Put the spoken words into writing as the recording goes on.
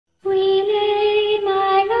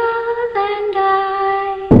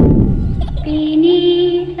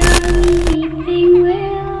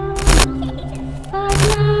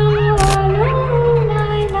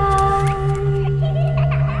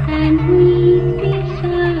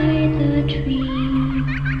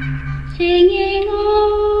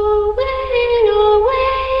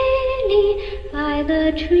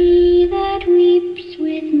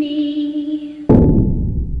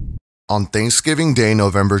On Thanksgiving Day,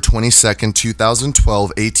 November 22,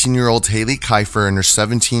 2012, 18-year-old Haley Kiefer and her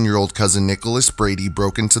 17-year-old cousin Nicholas Brady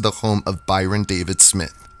broke into the home of Byron David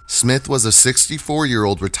Smith. Smith was a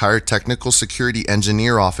 64-year-old retired technical security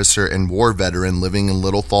engineer officer and war veteran living in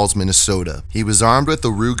Little Falls, Minnesota. He was armed with a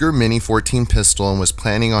Ruger Mini 14 pistol and was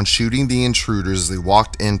planning on shooting the intruders as they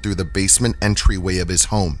walked in through the basement entryway of his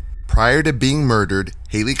home. Prior to being murdered,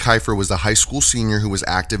 Haley Kiefer was a high school senior who was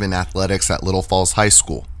active in athletics at Little Falls High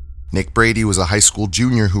School. Nick Brady was a high school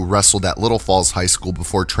junior who wrestled at Little Falls High School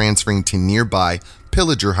before transferring to nearby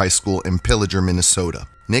Pillager High School in Pillager, Minnesota.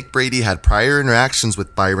 Nick Brady had prior interactions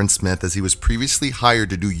with Byron Smith as he was previously hired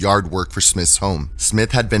to do yard work for Smith's home.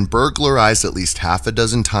 Smith had been burglarized at least half a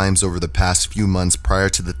dozen times over the past few months prior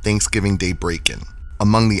to the Thanksgiving Day break-in.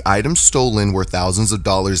 Among the items stolen were thousands of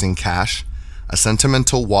dollars in cash, a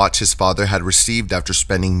sentimental watch his father had received after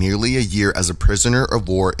spending nearly a year as a prisoner of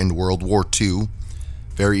war in World War II,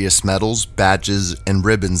 various medals, badges, and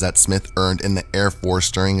ribbons that Smith earned in the Air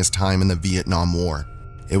Force during his time in the Vietnam War.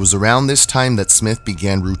 It was around this time that Smith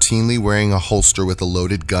began routinely wearing a holster with a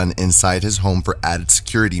loaded gun inside his home for added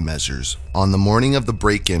security measures. On the morning of the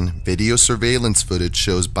break-in, video surveillance footage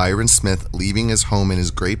shows Byron Smith leaving his home in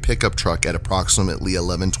his gray pickup truck at approximately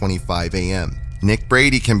 11:25 a.m. Nick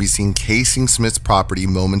Brady can be seen casing Smith's property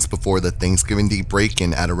moments before the Thanksgiving Day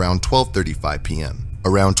break-in at around 12:35 p.m.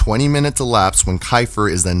 Around 20 minutes elapse when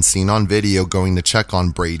Kiefer is then seen on video going to check on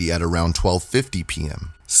Brady at around 12:50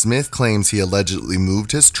 p.m. Smith claims he allegedly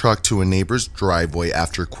moved his truck to a neighbor's driveway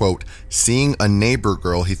after, quote, seeing a neighbor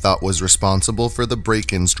girl he thought was responsible for the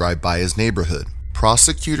break-ins drive by his neighborhood.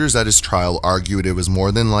 Prosecutors at his trial argued it was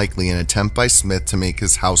more than likely an attempt by Smith to make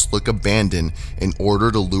his house look abandoned in order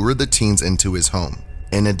to lure the teens into his home.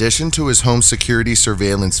 In addition to his home security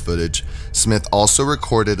surveillance footage, Smith also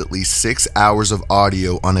recorded at least 6 hours of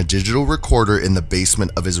audio on a digital recorder in the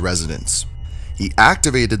basement of his residence. He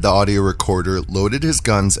activated the audio recorder, loaded his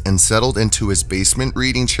guns, and settled into his basement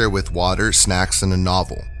reading chair with water, snacks, and a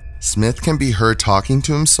novel. Smith can be heard talking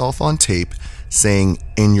to himself on tape, saying,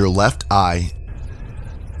 "In your left eye,"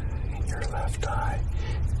 "In your left eye,"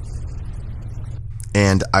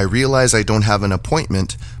 and "I realize I don't have an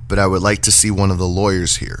appointment, but I would like to see one of the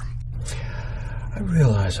lawyers here." I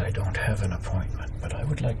realize I don't have an appointment, but I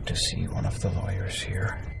would like to see one of the lawyers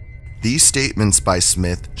here. These statements by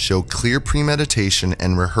Smith show clear premeditation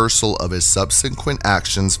and rehearsal of his subsequent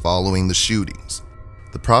actions following the shootings.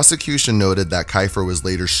 The prosecution noted that Kiefer was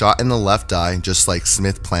later shot in the left eye, just like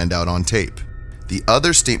Smith planned out on tape. The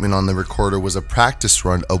other statement on the recorder was a practice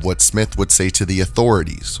run of what Smith would say to the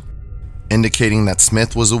authorities, indicating that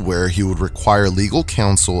Smith was aware he would require legal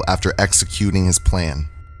counsel after executing his plan.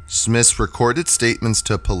 Smith's recorded statements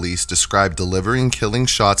to police described delivering killing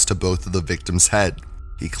shots to both of the victims' head.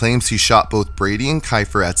 He claims he shot both Brady and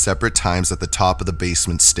Kiefer at separate times at the top of the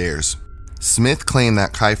basement stairs. Smith claimed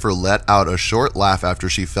that Kiefer let out a short laugh after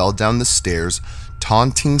she fell down the stairs,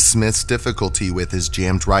 taunting Smith's difficulty with his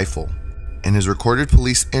jammed rifle. In his recorded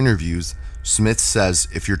police interviews, Smith says,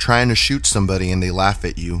 "If you're trying to shoot somebody and they laugh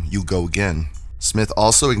at you, you go again." Smith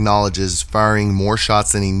also acknowledges firing more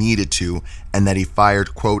shots than he needed to, and that he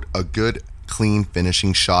fired, quote, a good, clean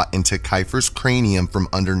finishing shot into Kiefer's cranium from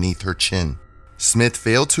underneath her chin. Smith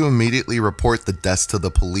failed to immediately report the deaths to the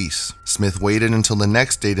police. Smith waited until the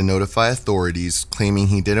next day to notify authorities, claiming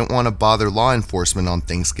he didn't want to bother law enforcement on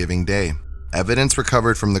Thanksgiving Day. Evidence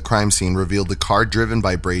recovered from the crime scene revealed the car driven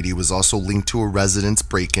by Brady was also linked to a residence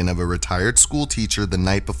break-in of a retired school teacher the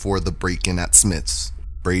night before the break-in at Smith's.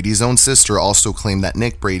 Brady's own sister also claimed that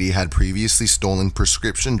Nick Brady had previously stolen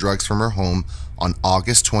prescription drugs from her home on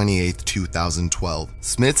August 28, 2012.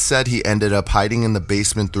 Smith said he ended up hiding in the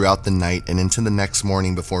basement throughout the night and into the next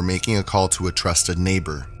morning before making a call to a trusted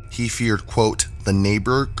neighbor. He feared, quote, the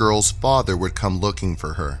neighbor girl's father would come looking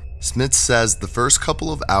for her. Smith says, "The first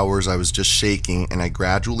couple of hours I was just shaking and I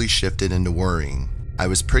gradually shifted into worrying. I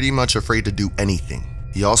was pretty much afraid to do anything."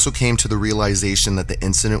 He also came to the realization that the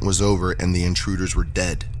incident was over and the intruders were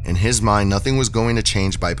dead. In his mind, nothing was going to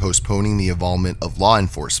change by postponing the involvement of law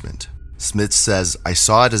enforcement. Smith says, "I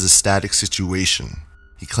saw it as a static situation."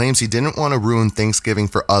 He claims he didn't want to ruin Thanksgiving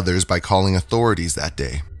for others by calling authorities that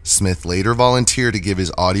day. Smith later volunteered to give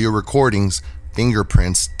his audio recordings,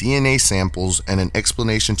 fingerprints, DNA samples, and an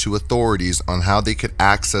explanation to authorities on how they could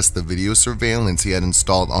access the video surveillance he had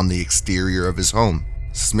installed on the exterior of his home.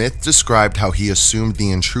 Smith described how he assumed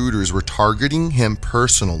the intruders were targeting him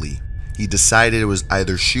personally. He decided it was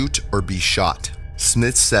either shoot or be shot.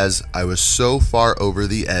 Smith says, "I was so far over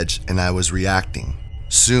the edge and I was reacting.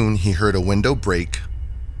 Soon he heard a window break,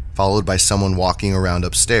 followed by someone walking around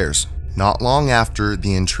upstairs. Not long after,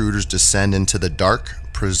 the intruders descend into the dark,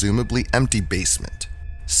 presumably empty basement.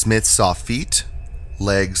 Smith saw feet,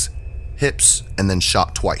 legs, hips, and then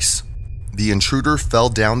shot twice. The intruder fell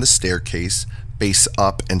down the staircase, face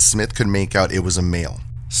up, and Smith could make out it was a male.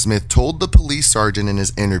 Smith told the police sergeant in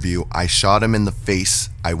his interview, "I shot him in the face.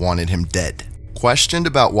 I wanted him dead." Questioned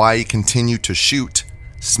about why he continued to shoot,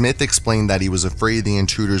 Smith explained that he was afraid the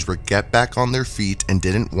intruders would get back on their feet and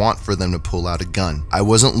didn't want for them to pull out a gun. "I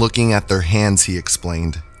wasn't looking at their hands," he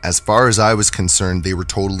explained. "As far as I was concerned, they were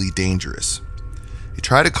totally dangerous." He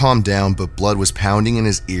tried to calm down, but blood was pounding in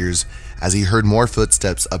his ears as he heard more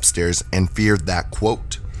footsteps upstairs and feared that,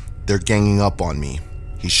 quote, "they're ganging up on me."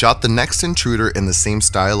 He shot the next intruder in the same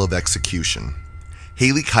style of execution.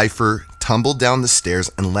 Haley Kiefer tumbled down the stairs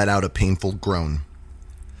and let out a painful groan.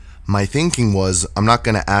 "My thinking was, I'm not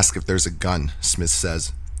going to ask if there's a gun," Smith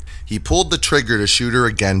says. He pulled the trigger to shoot her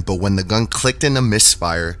again, but when the gun clicked in a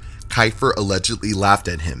misfire, Kiefer allegedly laughed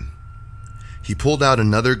at him. He pulled out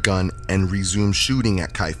another gun and resumed shooting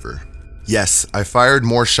at Kiefer. "Yes, I fired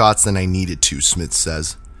more shots than I needed to," Smith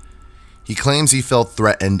says. He claims he felt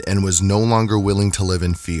threatened and was no longer willing to live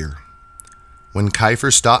in fear. When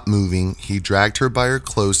Kiefer stopped moving, he dragged her by her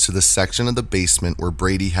clothes to the section of the basement where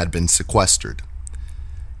Brady had been sequestered.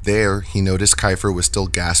 There, he noticed Kiefer was still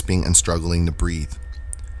gasping and struggling to breathe.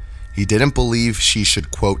 He didn't believe she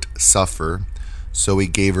should, quote, suffer, so he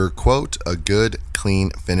gave her, quote, a good,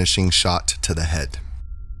 clean finishing shot to the head.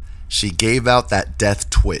 She gave out that death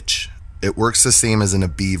twitch. It works the same as in a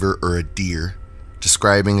beaver or a deer,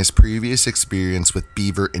 describing his previous experience with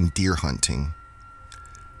beaver and deer hunting.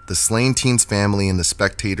 The slain teen's family in the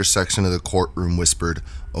spectator section of the courtroom whispered,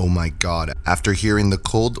 "Oh my God," after hearing the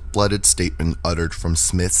cold-blooded statement uttered from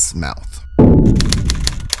Smith's mouth.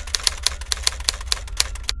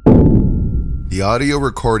 The audio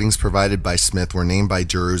recordings provided by Smith were named by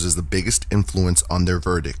jurors as the biggest influence on their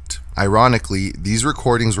verdict. Ironically, these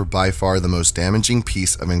recordings were by far the most damaging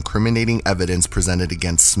piece of incriminating evidence presented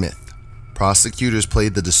against Smith. Prosecutors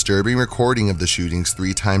played the disturbing recording of the shootings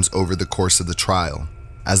 3 times over the course of the trial.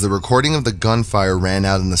 As the recording of the gunfire ran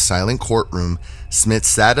out in the silent courtroom, Smith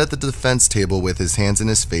sat at the defense table with his hands in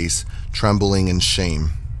his face, trembling in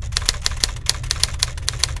shame.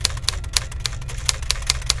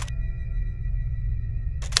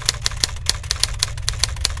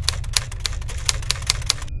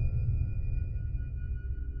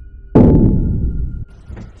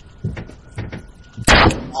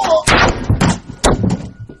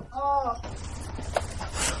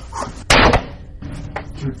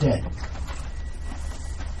 You're dead.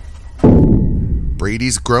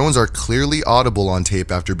 Brady's groans are clearly audible on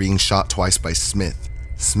tape after being shot twice by Smith.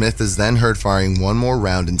 Smith is then heard firing one more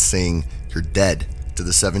round and saying, "You're dead," to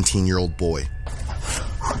the 17-year-old boy.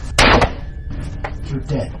 You're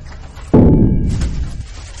dead.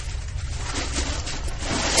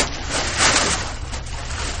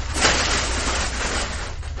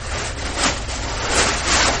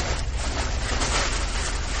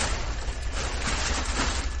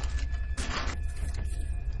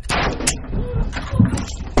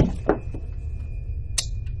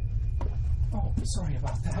 Sorry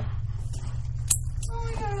about that. Oh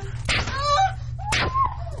my God.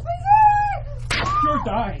 Oh my God. You're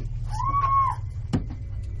dying.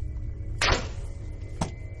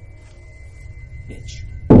 Bitch.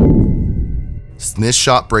 Smith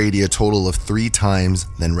shot Brady a total of 3 times,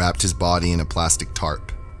 then wrapped his body in a plastic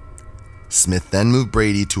tarp. Smith then moved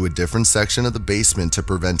Brady to a different section of the basement to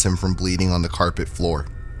prevent him from bleeding on the carpet floor.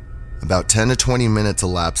 About 10 to 20 minutes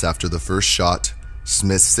elapse after the first shot.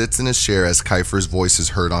 Smith sits in his chair as Kiefer's voice is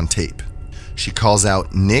heard on tape. She calls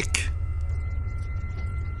out, "Nick?"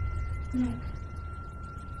 Nick.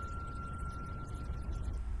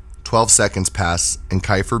 12 seconds pass, and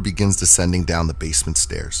Kiefer begins descending down the basement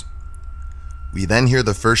stairs. We then hear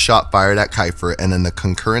the first shot fired at Kiefer and then the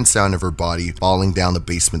concurrent sound of her body falling down the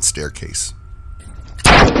basement staircase.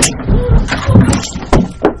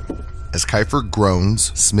 As Kiefer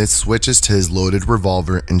groans, Smith switches to his loaded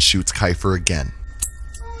revolver and shoots Kiefer again.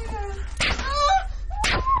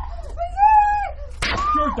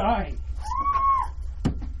 You're dying.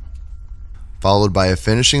 Followed by a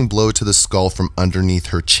finishing blow to the skull from underneath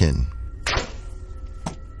her chin.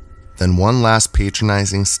 Then one last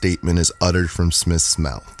patronizing statement is uttered from Smith's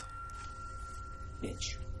mouth.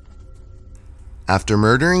 Bitch. After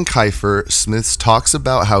murdering Kiefer, Smith talks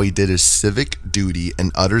about how he did his civic duty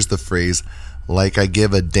and utters the phrase, "like I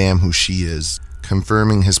give a damn who she is,"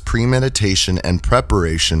 confirming his premeditation and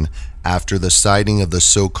preparation after the sighting of the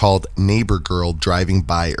so-called neighbor girl driving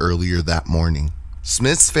by earlier that morning.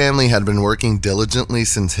 Smith's family had been working diligently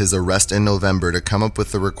since his arrest in November to come up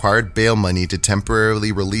with the required bail money to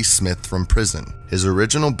temporarily release Smith from prison. His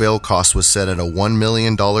original bail cost was set at a $1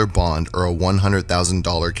 million bond or a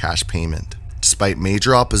 $100,000 cash payment. Despite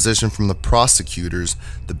major opposition from the prosecutors,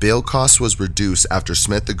 the bail cost was reduced after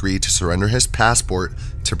Smith agreed to surrender his passport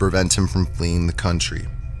to prevent him from fleeing the country.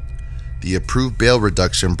 The approved bail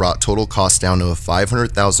reduction brought total costs down to a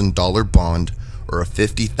 $500,000 bond or a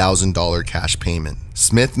 $50,000 cash payment.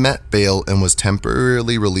 Smith met bail and was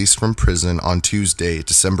temporarily released from prison on Tuesday,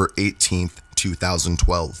 December 18,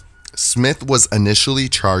 2012. Smith was initially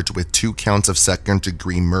charged with 2 counts of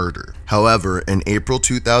second-degree murder. However, in April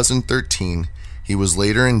 2013, he was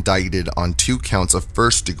later indicted on 2 counts of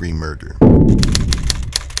first-degree murder.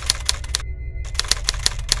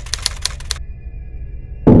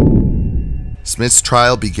 Smith's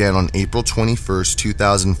trial began on April 21,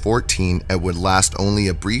 2014 and would last only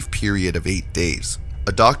a brief period of 8 days.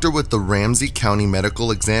 A doctor with the Ramsey County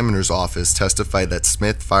Medical Examiner's Office testified that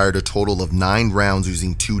Smith fired a total of 9 rounds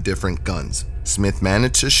using 2 different guns. Smith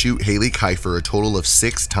managed to shoot Haley Kiefer a total of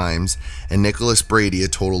 6 times and Nicholas Brady a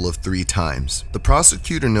total of 3 times. The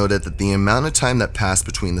prosecutor noted that the amount of time that passed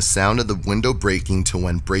between the sound of the window breaking to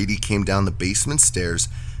when Brady came down the basement stairs,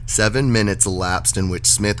 7 minutes elapsed in which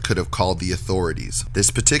Smith could have called the authorities.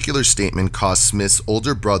 This particular statement caused Smith's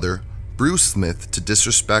older brother, Bruce Smith, to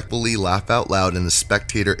disrespectfully laugh out loud in the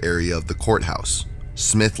spectator area of the courthouse.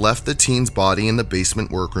 Smith left the teen's body in the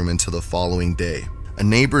basement workroom until the following day. A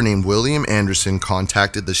neighbor named William Anderson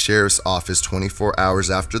contacted the sheriff's office 24 hours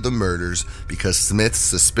after the murders because Smith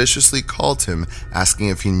suspiciously called him asking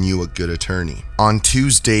if he knew a good attorney. On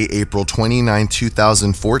Tuesday, April 29,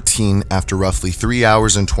 2014, after roughly 3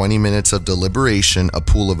 hours and 20 minutes of deliberation, a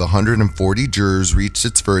pool of 140 jurors reached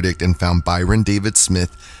its verdict and found Byron David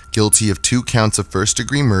Smith guilty of 2 counts of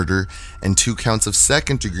first-degree murder and 2 counts of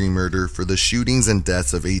second-degree murder for the shootings and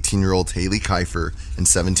deaths of 18-year-old Haley Kiefer and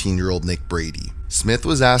 17-year-old Nick Brady. Smith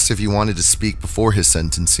was asked if he wanted to speak before his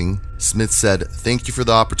sentencing. Smith said, "Thank you for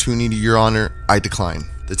the opportunity, Your Honor. I decline."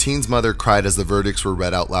 The teen's mother cried as the verdicts were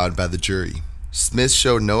read out loud by the jury. Smith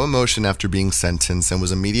showed no emotion after being sentenced and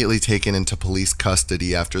was immediately taken into police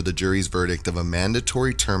custody after the jury's verdict of a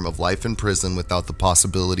mandatory term of life in prison without the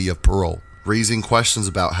possibility of parole, raising questions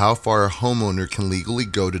about how far a homeowner can legally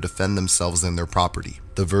go to defend themselves and their property.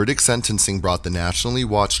 The verdict sentencing brought the nationally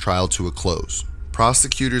watched trial to a close.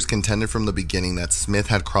 Prosecutors contended from the beginning that Smith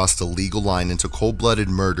had crossed a legal line into cold-blooded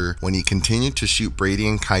murder when he continued to shoot Brady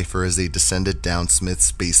and Kiefer as they descended down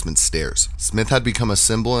Smith's basement stairs. Smith had become a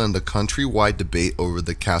symbol in the countrywide debate over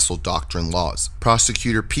the Castle Doctrine laws.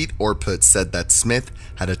 Prosecutor Pete Orput said that Smith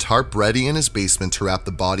had a tarp ready in his basement to wrap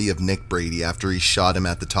the body of Nick Brady after he shot him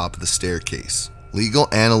at the top of the staircase. Legal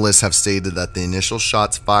analysts have stated that the initial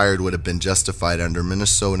shots fired would have been justified under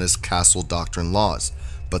Minnesota's Castle Doctrine laws,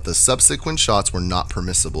 but the subsequent shots were not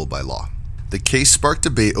permissible by law. The case sparked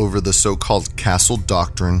debate over the so-called Castle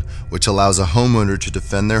Doctrine, which allows a homeowner to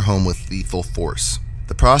defend their home with lethal force.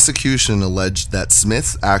 The prosecution alleged that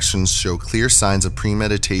Smith's actions show clear signs of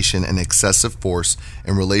premeditation and excessive force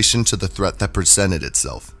in relation to the threat that presented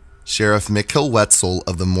itself. Sheriff Mikkel Wetzel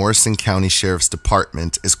of the Morrison County Sheriff's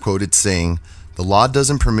Department is quoted saying, "The law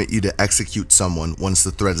doesn't permit you to execute someone once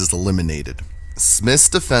the threat is eliminated." Smith's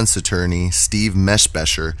defense attorney, Steve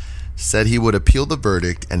Meshbesher, said he would appeal the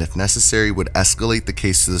verdict and if necessary would escalate the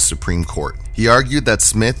case to the Supreme Court. He argued that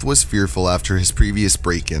Smith was fearful after his previous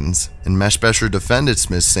break-ins, and Meshbesher defended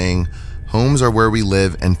Smith saying, "Homes are where we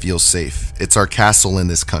live and feel safe. It's our castle in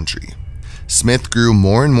this country." Smith grew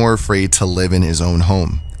more and more afraid to live in his own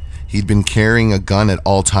home. He'd been carrying a gun at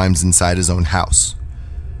all times inside his own house.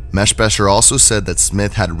 Meshbesher also said that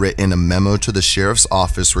Smith had written a memo to the sheriff's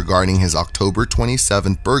office regarding his October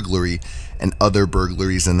 27th burglary and other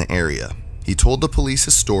burglaries in the area. He told the police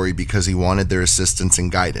his story because he wanted their assistance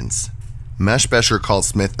and guidance. Meshbesher called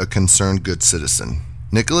Smith a concerned good citizen.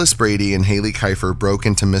 Nicholas Brady and Haley Kiefer broke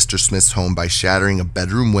into Mr. Smith's home by shattering a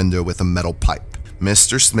bedroom window with a metal pipe.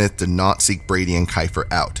 Mr. Smith did not seek Brady and Kiefer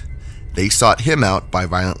out. They sought him out by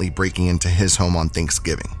violently breaking into his home on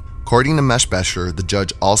Thanksgiving. According to Meshbesher, the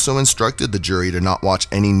judge also instructed the jury to not watch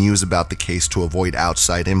any news about the case to avoid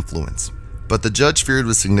outside influence. But the judge feared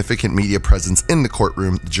with significant media presence in the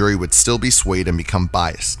courtroom, the jury would still be swayed and become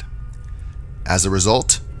biased. As a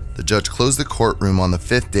result, the judge closed the courtroom on the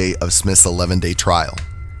 5th day of Smith's 11-day trial.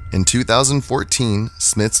 In 2014,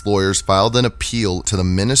 Smith's lawyers filed an appeal to the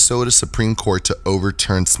Minnesota Supreme Court to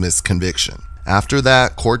overturn Smith's conviction. After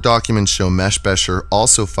that, court documents show Meshbesher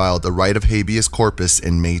also filed a writ of habeas corpus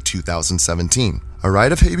in May 2017. A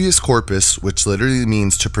right of habeas corpus, which literally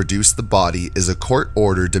means to produce the body, is a court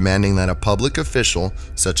order demanding that a public official,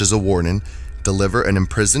 such as a warden, deliver an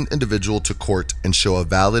imprisoned individual to court and show a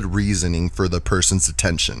valid reasoning for the person's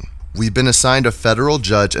detention. We've been assigned a federal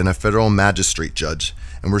judge and a federal magistrate judge,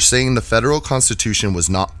 and we're saying the federal constitution was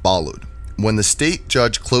not followed. When the state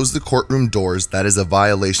judge closed the courtroom doors, that is a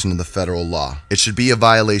violation of the federal law. It should be a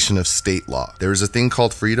violation of state law. There is a thing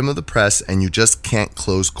called freedom of the press, and you just can't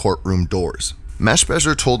close courtroom doors.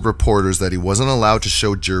 Meshbesher told reporters that he wasn't allowed to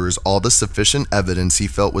show jurors all the sufficient evidence he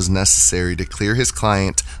felt was necessary to clear his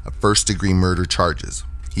client of first-degree murder charges.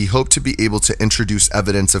 He hoped to be able to introduce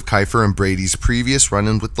evidence of Kiefer and Brady's previous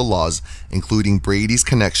run-ins with the laws, including Brady's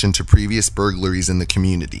connection to previous burglaries in the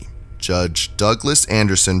community. Judge Douglas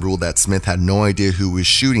Anderson ruled that Smith had no idea who was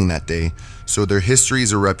shooting that day, so their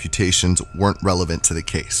histories or reputations weren't relevant to the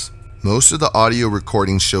case. Most of the audio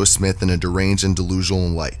recordings show Smith in a deranged and delusional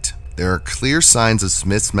light. There are clear signs of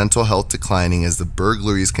Smith's mental health declining as the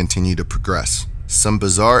burglaries continue to progress. Some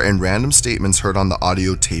bizarre and random statements heard on the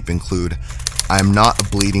audio tape include, "I am not a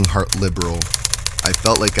bleeding heart liberal. I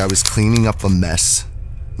felt like I was cleaning up a mess.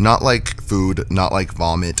 Not like food, not like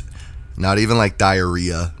vomit, not even like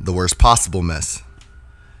diarrhea, the worst possible mess.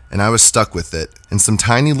 And I was stuck with it. In some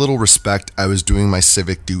tiny little respect, I was doing my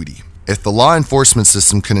civic duty. If the law enforcement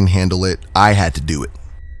system couldn't handle it, I had to do it.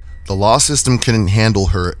 The law system couldn't handle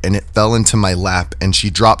her, and it fell into my lap, and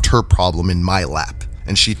she dropped her problem in my lap,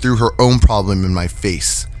 and she threw her own problem in my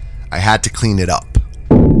face. I had to clean it up."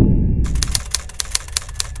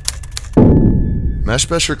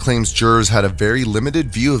 Meshbesher claims jurors had a very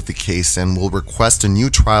limited view of the case and will request a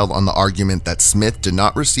new trial on the argument that Smith did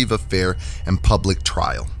not receive a fair and public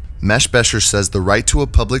trial. Meshbesher says the right to a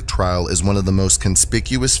public trial is one of the most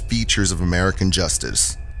conspicuous features of American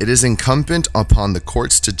justice. It is incumbent upon the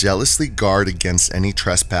courts to jealously guard against any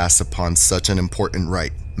trespass upon such an important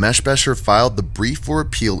right. Meshbesher filed the brief for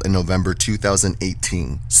appeal in November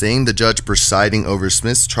 2018, saying the judge presiding over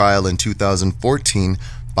Smith's trial in 2014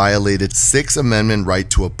 violated Sixth Amendment right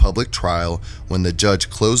to a public trial when the judge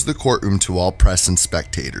closed the courtroom to all press and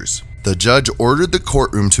spectators. "The judge ordered the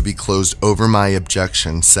courtroom to be closed over my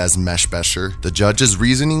objection," says Meshbesher. "The judge's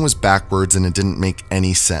reasoning was backwards and it didn't make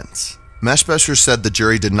any sense." Meshbesher said the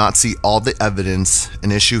jury did not see all the evidence,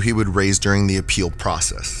 an issue he would raise during the appeal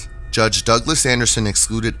process. Judge Douglas Anderson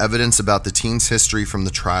excluded evidence about the teen's history from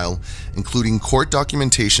the trial, including court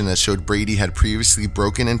documentation that showed Brady had previously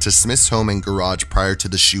broken into Smith's home and garage prior to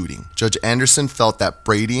the shooting. Judge Anderson felt that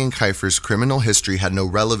Brady and Kiefer's criminal history had no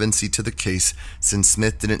relevancy to the case since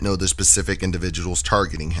Smith didn't know the specific individuals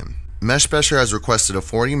targeting him. Meshbesher has requested a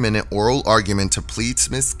 40-minute oral argument to plead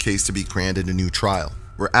Smith's case to be granted a new trial.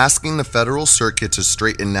 "We're asking the federal circuit to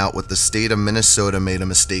straighten out what the state of Minnesota made a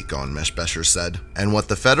mistake on," Meshbesher said. "And what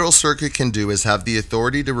the federal circuit can do is have the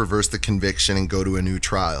authority to reverse the conviction and go to a new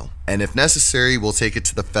trial. And if necessary, we'll take it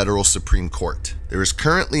to the federal Supreme Court." There is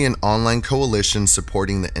currently an online coalition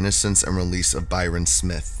supporting the innocence and release of Byron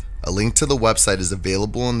Smith. A link to the website is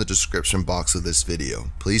available in the description box of this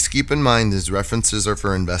video. Please keep in mind these references are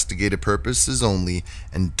for investigative purposes only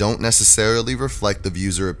and don't necessarily reflect the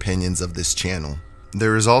views or opinions of this channel.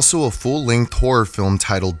 There is also a full-length horror film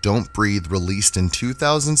titled Don't Breathe, released in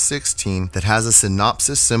 2016, that has a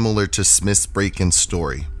synopsis similar to Smith's break-in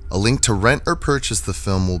story. A link to rent or purchase the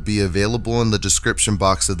film will be available in the description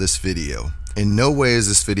box of this video. In no way is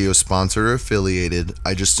this video sponsored or affiliated.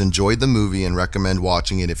 I just enjoyed the movie and recommend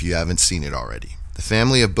watching it if you haven't seen it already. The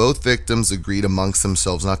family of both victims agreed amongst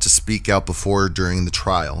themselves not to speak out before or during the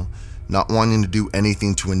trial, not wanting to do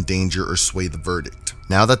anything to endanger or sway the verdict.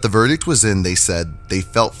 Now that the verdict was in, they said they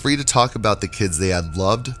felt free to talk about the kids they had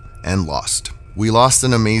loved and lost. "We lost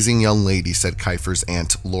an amazing young lady," said Kiefer's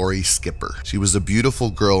aunt, Lori Skipper. "She was a beautiful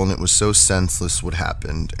girl and it was so senseless what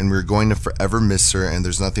happened, and we're going to forever miss her and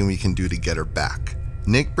there's nothing we can do to get her back."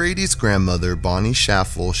 Nick Brady's grandmother, Bonnie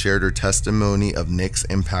Schaffel, shared her testimony of Nick's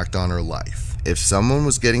impact on her life. If someone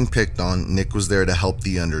was getting picked on, Nick was there to help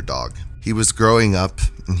the underdog. He was growing up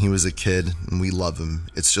and he was a kid and we love him.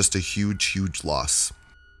 It's just a huge, huge loss.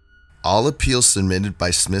 All appeals submitted by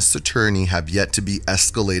Smith's attorney have yet to be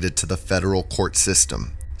escalated to the federal court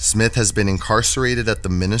system. Smith has been incarcerated at the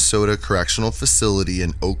Minnesota Correctional Facility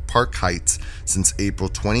in Oak Park Heights since April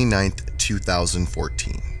 29,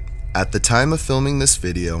 2014. At the time of filming this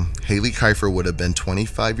video, Haley Kiefer would have been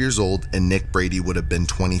 25 years old and Nick Brady would have been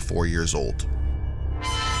 24 years old.